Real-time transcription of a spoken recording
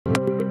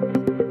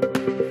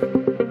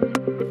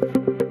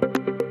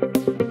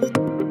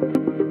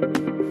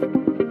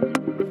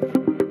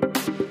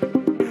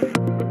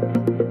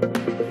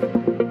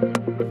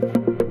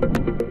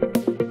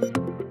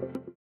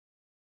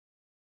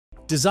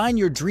Design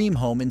your dream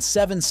home in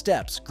 7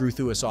 steps,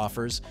 Ingenious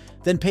offers,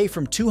 then pay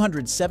from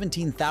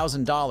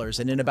 $217,000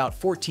 and in about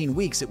 14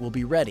 weeks it will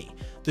be ready.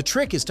 The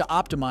trick is to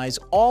optimize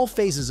all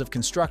phases of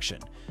construction.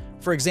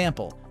 For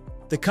example,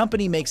 the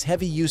company makes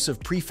heavy use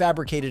of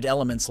prefabricated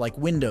elements like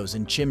windows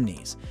and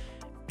chimneys.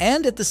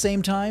 And at the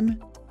same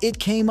time, it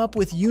came up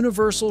with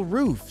universal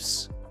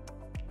roofs.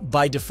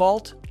 By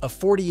default, a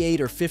 48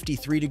 or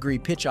 53-degree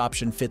pitch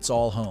option fits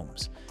all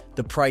homes.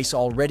 The price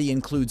already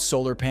includes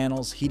solar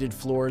panels, heated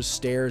floors,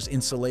 stairs,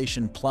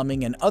 insulation,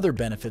 plumbing, and other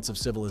benefits of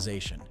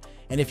civilization.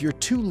 And if you're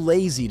too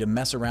lazy to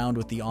mess around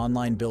with the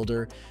online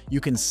builder, you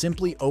can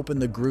simply open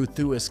the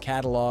Ingenious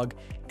catalog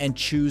and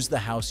choose the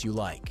house you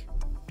like.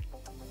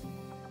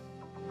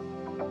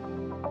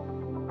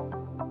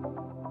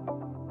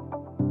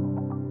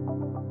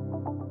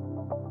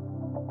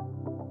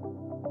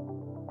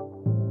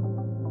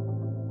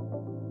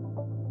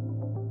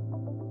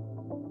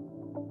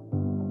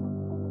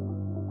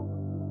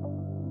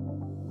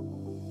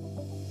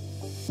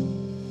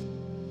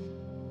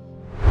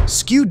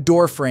 Skewed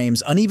door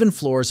frames, uneven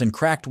floors, and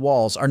cracked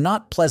walls are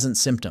not pleasant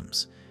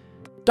symptoms.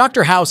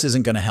 Dr. House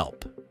isn't going to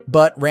help,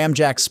 but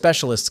Ramjack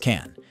specialists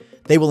can.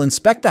 They will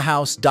inspect the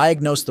house,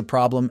 diagnose the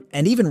problem,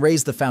 and even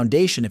raise the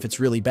foundation if it's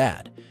really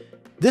bad.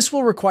 This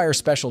will require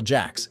special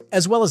jacks,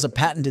 as well as a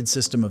patented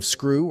system of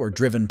screw or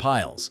driven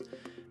piles.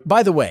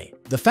 By the way,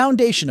 the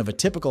foundation of a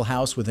typical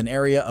house with an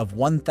area of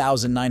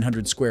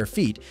 1,900 square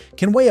feet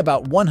can weigh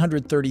about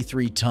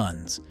 133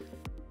 tons.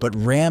 But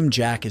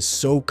Ramjack is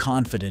so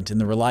confident in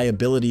the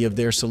reliability of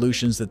their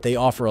solutions that they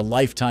offer a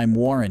lifetime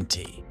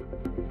warranty.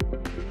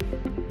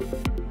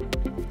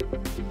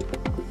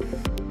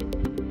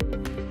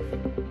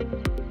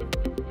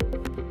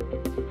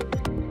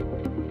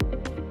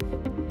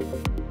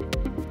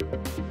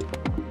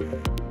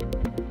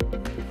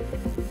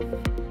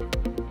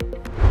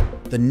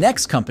 The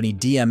next company,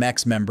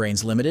 DMX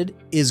Membranes Limited,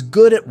 is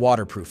good at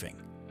waterproofing.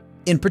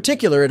 In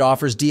particular, it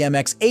offers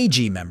DMX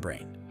AG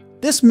membrane.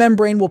 This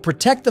membrane will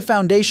protect the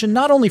foundation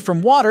not only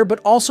from water, but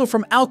also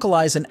from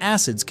alkalis and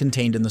acids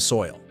contained in the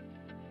soil.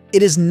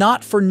 It is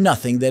not for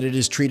nothing that it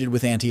is treated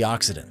with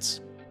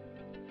antioxidants.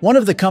 One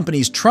of the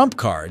company's trump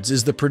cards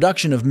is the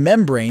production of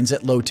membranes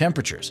at low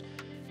temperatures.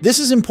 This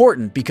is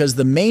important because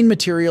the main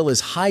material is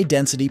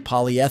high-density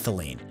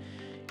polyethylene.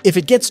 If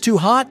it gets too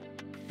hot,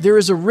 there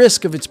is a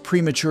risk of its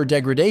premature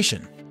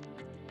degradation.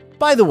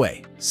 By the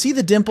way, see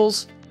the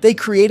dimples? They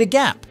create a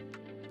gap.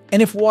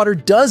 And if water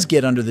does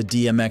get under the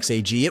DMX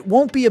AG, it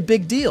won't be a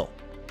big deal.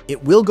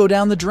 It will go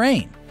down the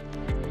drain.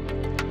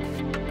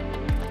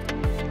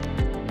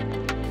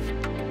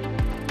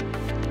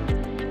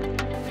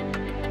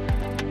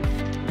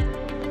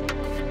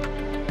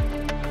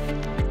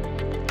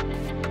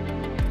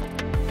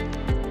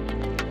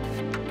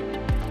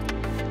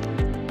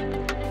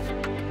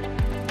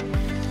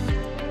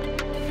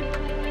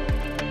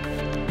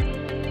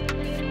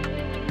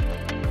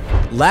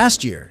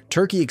 Last year,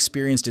 Turkey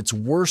experienced its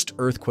worst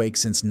earthquake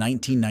since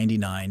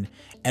 1999,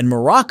 and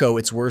Morocco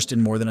its worst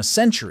in more than a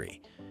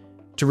century.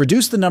 To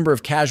reduce the number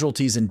of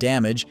casualties and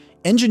damage,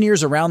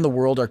 engineers around the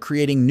world are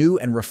creating new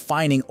and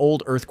refining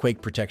old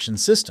earthquake protection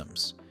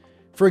systems.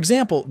 For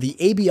example, the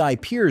ABI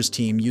Piers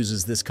team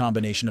uses this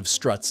combination of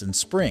struts and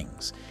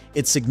springs.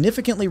 It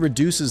significantly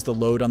reduces the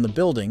load on the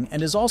building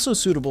and is also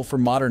suitable for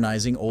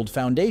modernizing old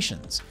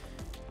foundations.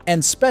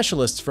 And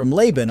specialists from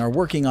Laban are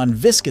working on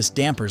viscous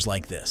dampers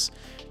like this.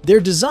 Their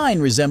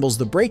design resembles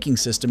the braking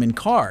system in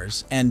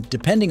cars and,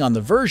 depending on the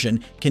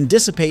version, can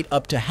dissipate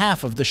up to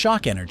half of the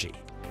shock energy.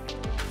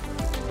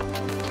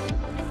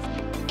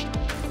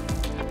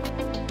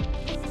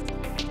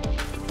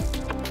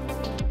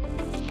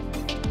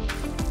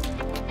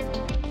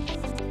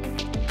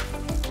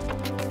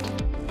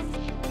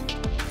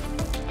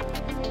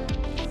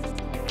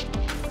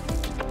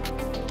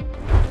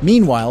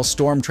 Meanwhile,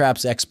 storm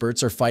traps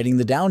experts are fighting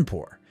the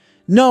downpour.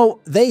 No,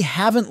 they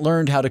haven't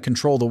learned how to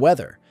control the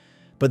weather,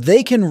 but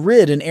they can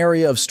rid an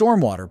area of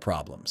stormwater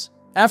problems.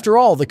 After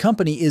all, the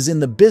company is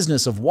in the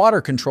business of water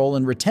control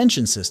and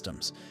retention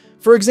systems.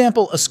 For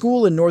example, a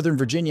school in Northern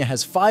Virginia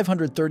has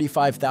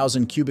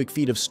 535,000 cubic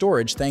feet of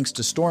storage thanks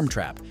to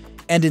StormTrap.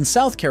 And in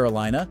South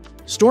Carolina,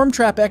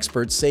 StormTrap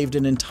experts saved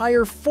an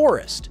entire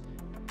forest.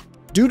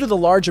 Due to the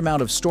large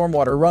amount of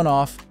stormwater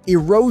runoff,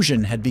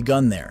 erosion had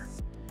begun there.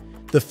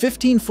 The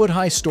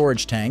 15-foot-high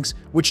storage tanks,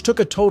 which took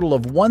a total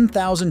of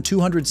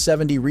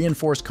 1,270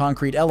 reinforced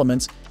concrete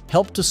elements,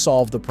 helped to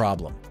solve the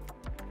problem.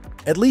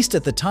 At least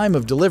at the time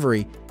of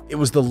delivery, it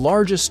was the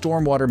largest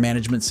stormwater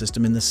management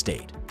system in the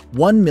state,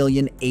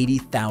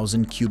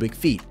 1,080,000 cubic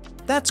feet.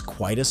 That's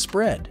quite a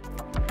spread.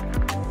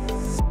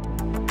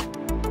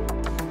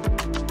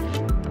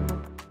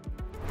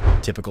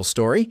 Typical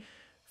story.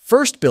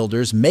 First,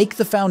 builders make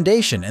the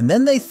foundation and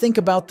then they think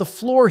about the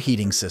floor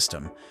heating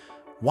system.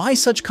 Why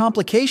such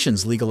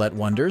complications, Legalette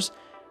wonders?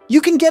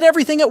 You can get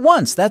everything at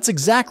once. That's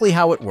exactly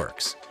how it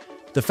works.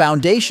 The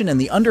foundation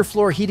and the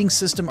underfloor heating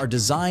system are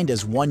designed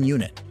as one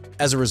unit.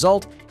 As a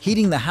result,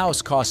 heating the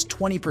house costs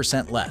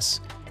 20% less.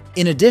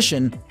 In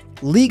addition,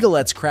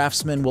 Legalet's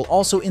craftsmen will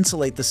also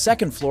insulate the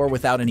second floor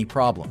without any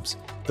problems.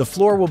 The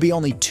floor will be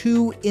only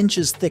 2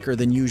 inches thicker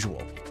than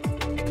usual.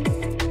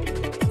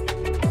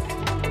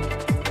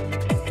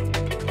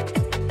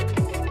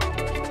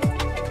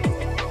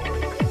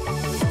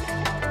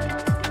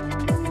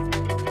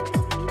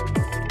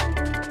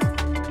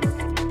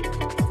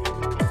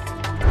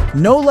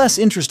 No less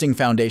interesting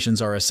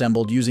foundations are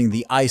assembled using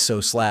the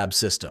ISO slab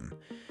system.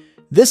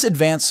 This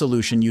advanced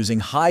solution using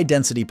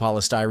high-density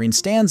polystyrene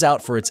stands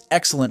out for its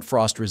excellent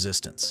frost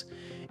resistance.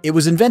 It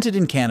was invented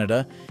in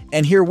Canada,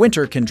 and here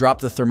winter can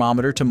drop the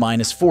thermometer to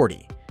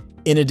 -40.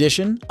 In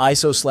addition,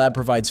 ISO slab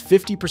provides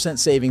 50%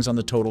 savings on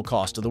the total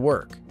cost of the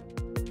work.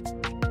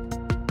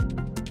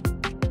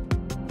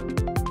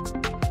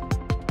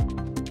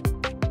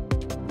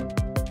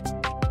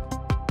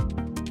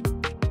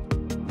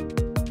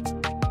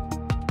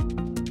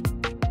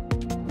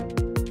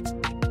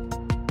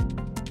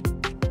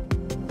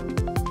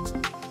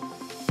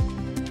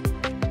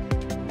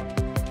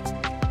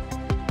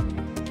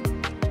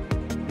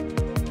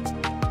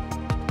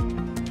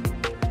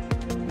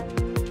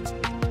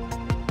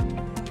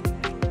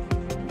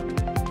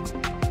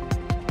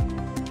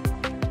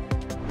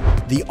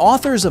 The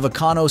authors of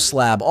Ingenious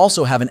Slab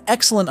also have an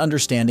excellent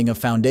understanding of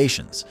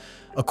foundations.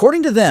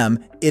 According to them,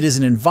 it is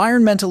an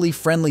environmentally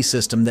friendly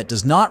system that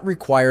does not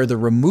require the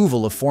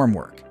removal of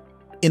formwork.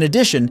 In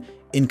addition,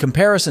 in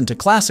comparison to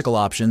classical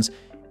options,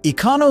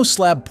 Ingenious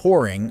Slab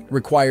pouring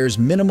requires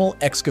minimal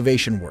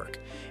excavation work,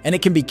 and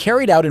it can be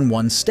carried out in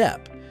one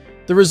step.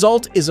 The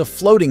result is a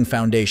floating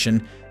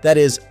foundation that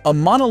is a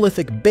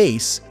monolithic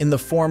base in the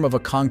form of a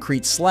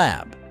concrete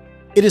slab.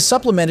 It is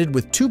supplemented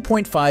with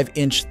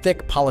 2.5-inch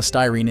thick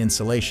polystyrene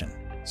insulation,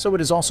 so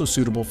it is also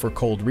suitable for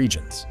cold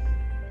regions.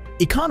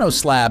 Ingenious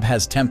Slab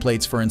has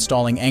templates for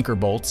installing anchor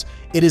bolts.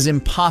 It is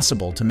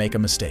impossible to make a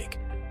mistake.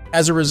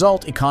 As a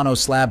result,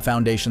 Ingenious Slab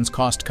foundations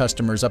cost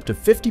customers up to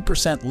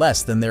 50%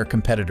 less than their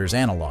competitors'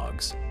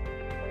 analogs.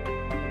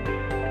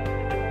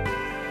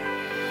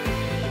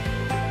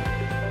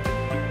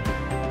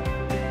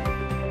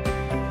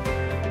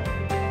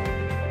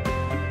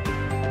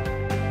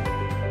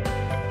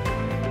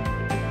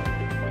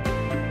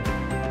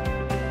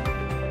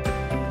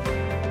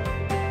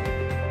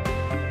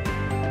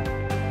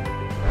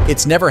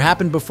 It's never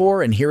happened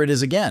before, and here it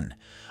is again.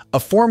 A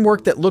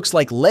formwork that looks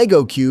like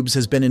Lego cubes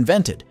has been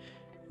invented.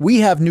 We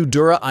have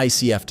Nudura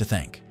ICF to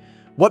thank.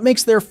 What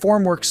makes their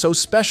formwork so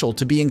special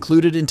to be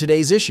included in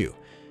today's issue?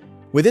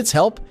 With its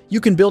help,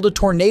 you can build a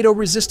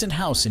tornado-resistant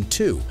house in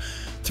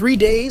 2-3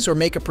 days or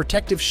make a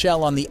protective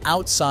shell on the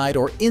outside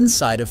or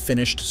inside of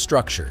finished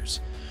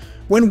structures.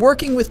 When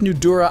working with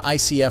Nudura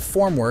ICF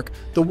formwork,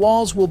 the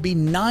walls will be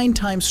 9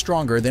 times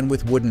stronger than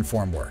with wooden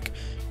formwork.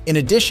 In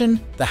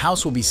addition, the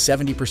house will be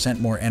 70%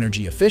 more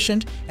energy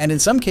efficient, and in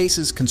some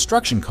cases,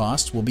 construction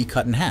costs will be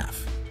cut in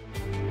half.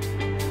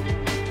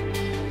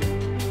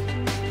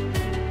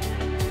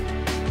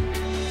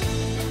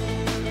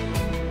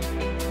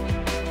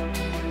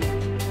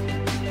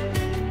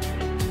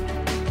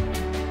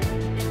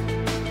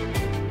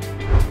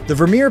 The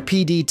Vermeer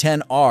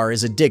PD-10R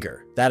is a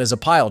digger, that is a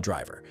pile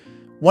driver.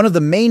 One of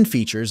the main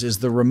features is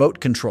the remote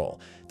control.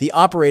 The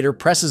operator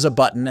presses a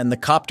button and the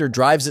copter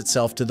drives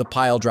itself to the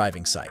pile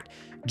driving site.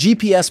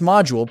 GPS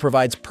module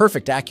provides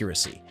perfect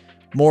accuracy.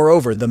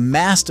 Moreover, the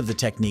mast of the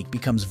technique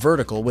becomes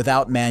vertical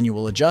without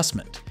manual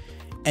adjustment.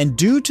 And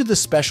due to the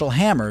special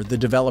hammer, the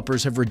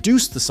developers have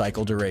reduced the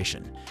cycle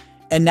duration.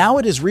 And now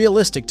it is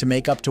realistic to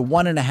make up to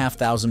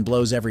 1,500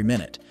 blows every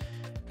minute.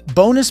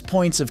 Bonus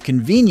points of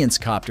convenience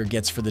copter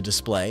gets for the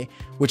display,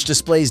 which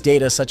displays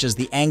data such as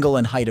the angle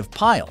and height of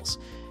piles.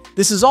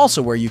 This is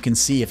also where you can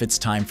see if it's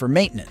time for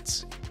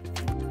maintenance.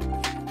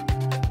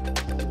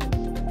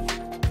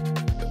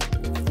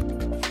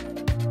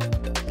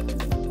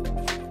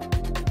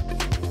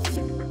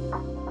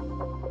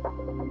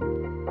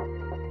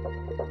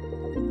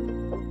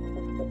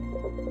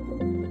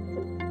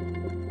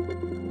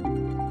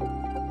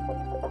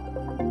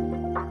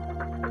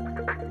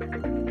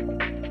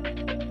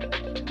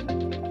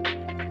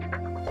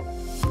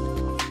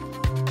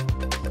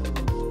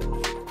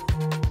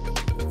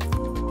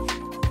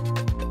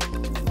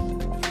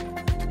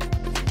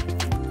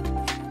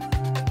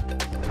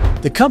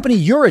 The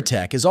company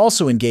Eurotech is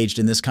also engaged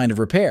in this kind of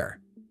repair.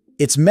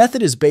 Its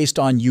method is based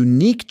on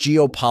unique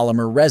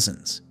geopolymer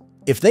resins.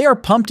 If they are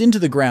pumped into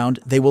the ground,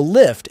 they will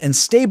lift and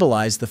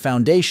stabilize the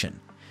foundation.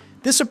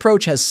 This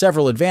approach has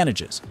several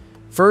advantages.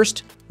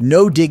 First,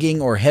 no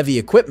digging or heavy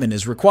equipment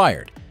is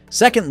required.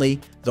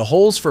 Secondly, the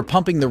holes for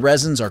pumping the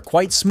resins are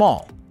quite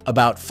small,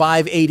 about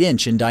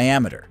 5/8" in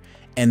diameter.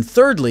 And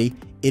thirdly,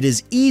 it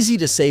is easy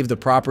to save the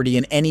property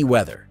in any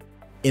weather.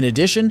 In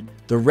addition,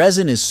 the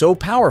resin is so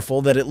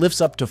powerful that it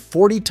lifts up to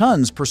 40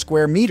 tons per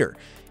square meter,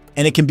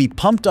 and it can be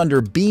pumped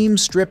under beam,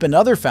 strip, and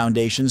other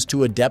foundations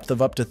to a depth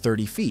of up to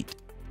 30 feet.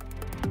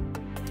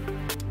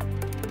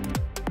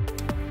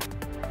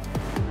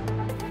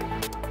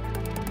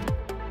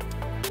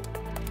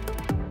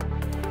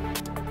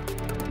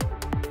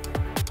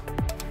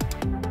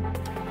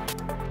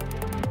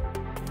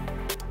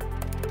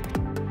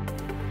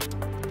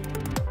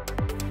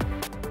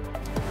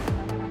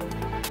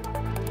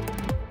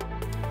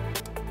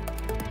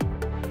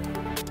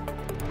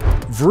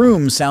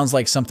 Vroom sounds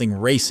like something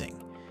racing.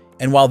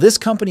 And while this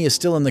company is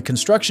still in the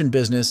construction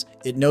business,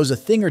 it knows a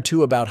thing or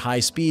two about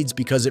high speeds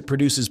because it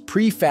produces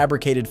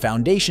prefabricated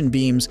foundation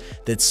beams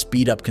that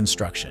speed up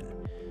construction.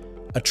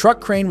 A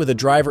truck crane with a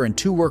driver and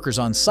 2 workers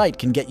on site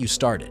can get you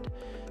started.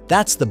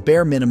 That's the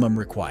bare minimum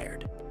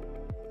required.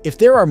 If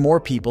there are more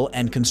people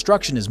and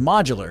construction is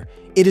modular,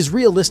 it is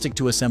realistic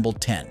to assemble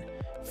 10,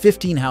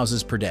 15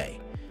 houses per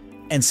day.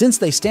 And since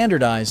they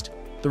standardized,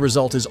 the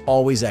result is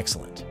always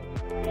excellent.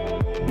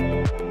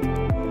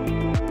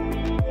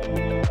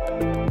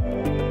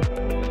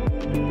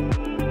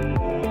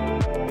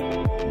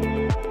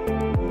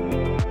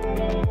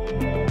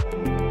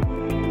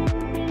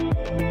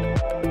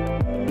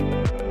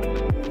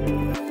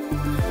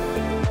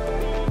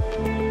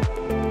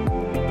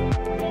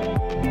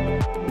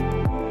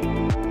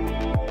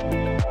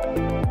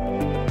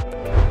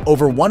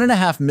 Over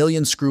 1.5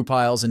 million screw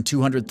piles and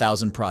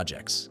 200,000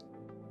 projects.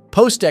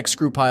 Post-deck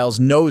screw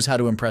piles knows how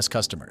to impress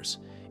customers.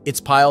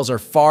 Its piles are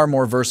far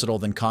more versatile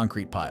than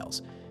concrete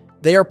piles.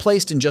 They are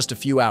placed in just a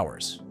few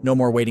hours, no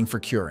more waiting for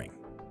curing.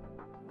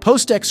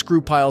 Post-deck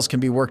screw piles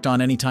can be worked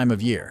on any time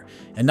of year,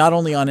 and not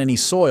only on any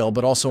soil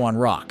but also on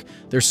rock.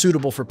 They're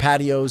suitable for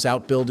patios,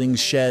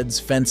 outbuildings, sheds,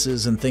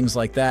 fences, and things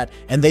like that,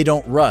 and they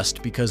don't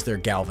rust because they're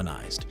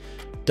galvanized.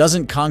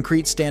 Doesn't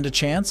concrete stand a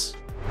chance?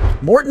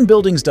 Morton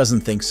Buildings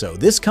doesn't think so.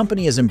 This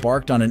company has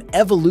embarked on an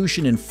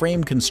evolution in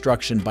frame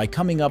construction by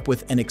coming up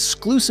with an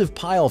exclusive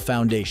pile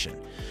foundation.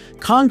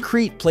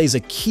 Concrete plays a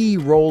key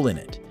role in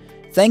it.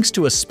 Thanks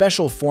to a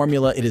special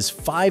formula, it is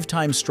 5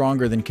 times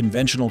stronger than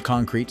conventional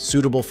concrete,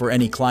 suitable for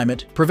any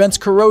climate, prevents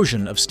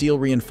corrosion of steel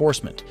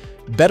reinforcement,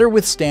 better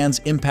withstands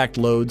impact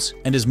loads,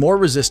 and is more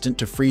resistant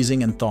to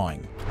freezing and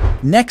thawing.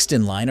 Next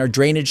in line are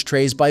drainage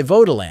trays by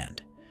Vodaland.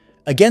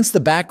 Against the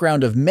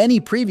background of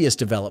many previous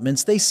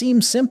developments, they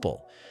seem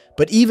simple.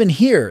 But even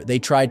here, they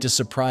tried to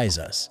surprise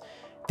us.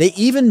 They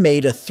even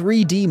made a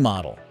 3D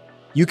model.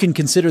 You can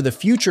consider the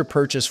future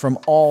purchase from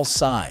all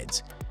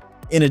sides.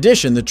 In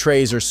addition, the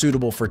trays are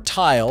suitable for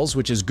tiles,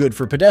 which is good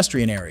for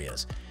pedestrian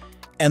areas.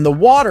 And the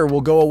water will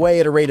go away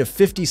at a rate of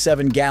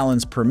 57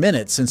 gallons per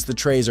minute since the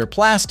trays are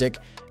plastic,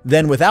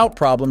 then without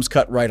problems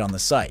cut right on the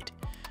site.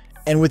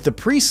 And with the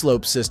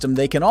pre-slope system,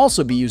 they can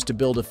also be used to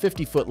build a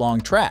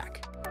 50-foot-long track.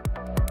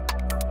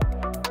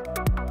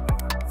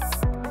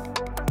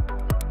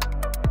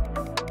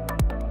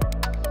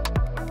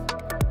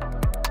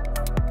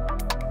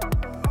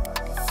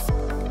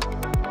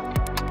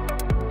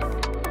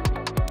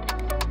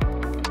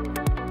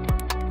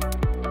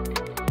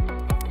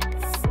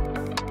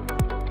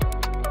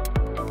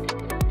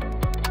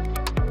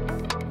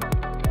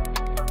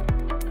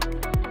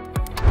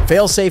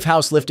 Fail-safe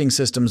house lifting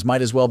systems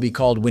might as well be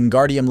called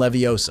Wingardium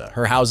Leviosa,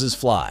 her houses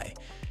fly.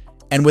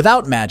 And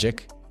without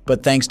magic,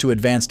 but thanks to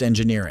advanced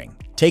engineering,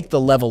 take the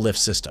level lift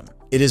system.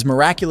 It is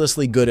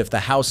miraculously good if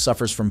the house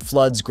suffers from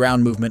floods,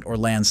 ground movement, or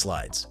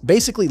landslides.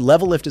 Basically,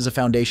 level lift is a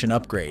foundation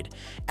upgrade,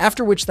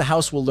 after which the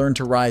house will learn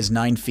to rise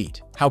 9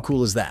 feet. How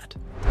cool is that?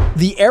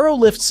 The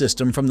AeroLift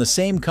system from the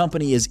same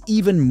company is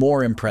even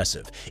more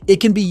impressive. It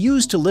can be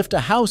used to lift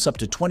a house up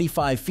to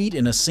 25 feet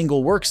in a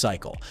single work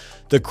cycle.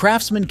 The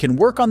craftsman can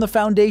work on the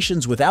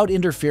foundations without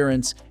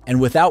interference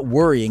and without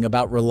worrying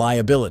about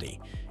reliability.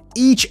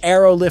 Each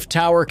AeroLift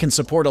tower can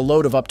support a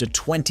load of up to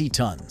 20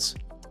 tons.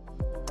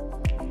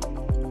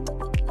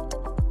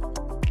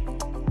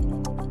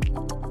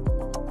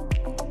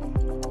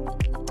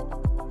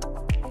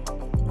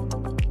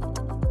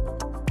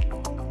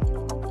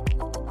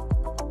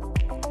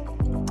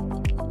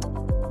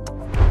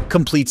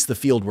 Completes the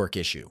fieldwork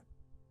issue.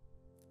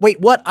 Wait,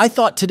 what? I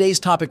thought today's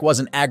topic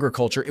wasn't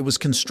agriculture, it was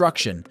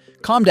construction.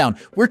 Calm down,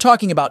 we're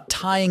talking about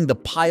tying the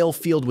pile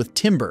field with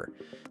timber.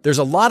 There's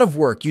a lot of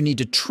work. You need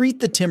to treat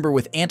the timber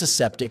with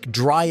antiseptic,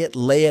 dry it,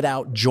 lay it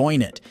out,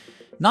 join it.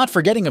 Not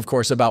forgetting, of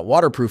course, about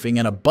waterproofing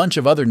and a bunch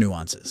of other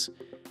nuances.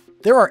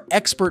 There are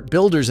expert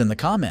builders in the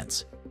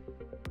comments.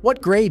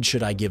 What grade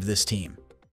should I give this team?